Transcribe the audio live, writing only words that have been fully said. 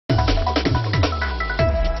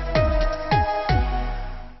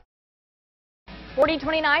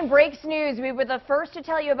4029 breaks news. We were the first to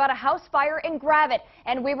tell you about a house fire in Gravette,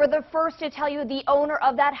 and we were the first to tell you the owner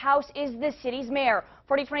of that house is the city's mayor.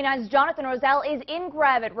 4029's Jonathan Roselle is in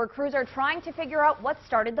Gravette, where crews are trying to figure out what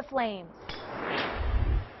started the flames.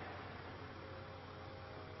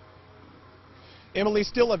 Emily,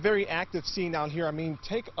 still a very active scene out here. I mean,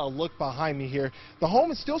 take a look behind me here. The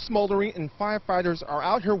home is still smoldering and firefighters are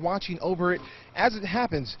out here watching over it as it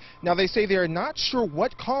happens. Now, they say they are not sure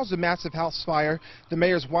what caused the massive house fire. The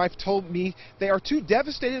mayor's wife told me they are too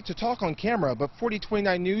devastated to talk on camera, but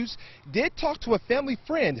 4029 News did talk to a family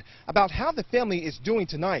friend about how the family is doing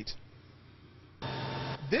tonight.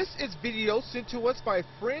 This is video sent to us by a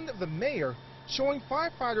friend of the mayor showing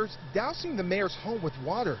firefighters dousing the mayor's home with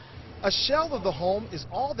water. A shell of the home is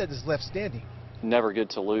all that is left standing. Never good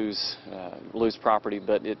to lose property,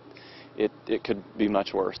 but it could be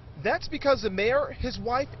much worse. That's because the mayor, his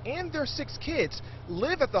wife, and their 6 kids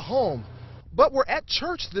live at the home, but were at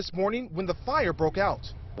church this morning when the fire broke out.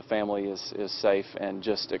 The family is safe and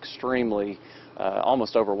just extremely,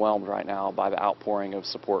 almost overwhelmed right now by the outpouring of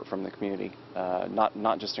support from the community,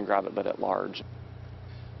 not just in Gravette, but at large.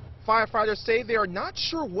 Firefighters say they are not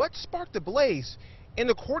sure what sparked the blaze. And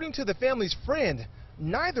according to the family's friend,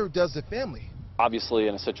 neither does the family. Obviously,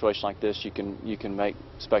 in a situation like this, you can make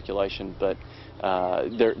speculation, but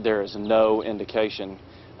there is no indication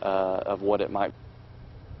of what it might.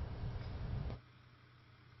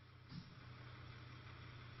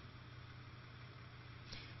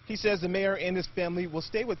 He says the mayor and his family will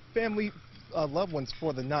stay with family loved ones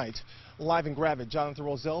for the night. Live in Gravette, Jonathan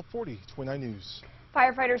Roselle, 4029 News.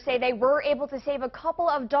 Firefighters say they were able to save a couple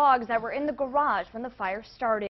of dogs that were in the garage when the fire started.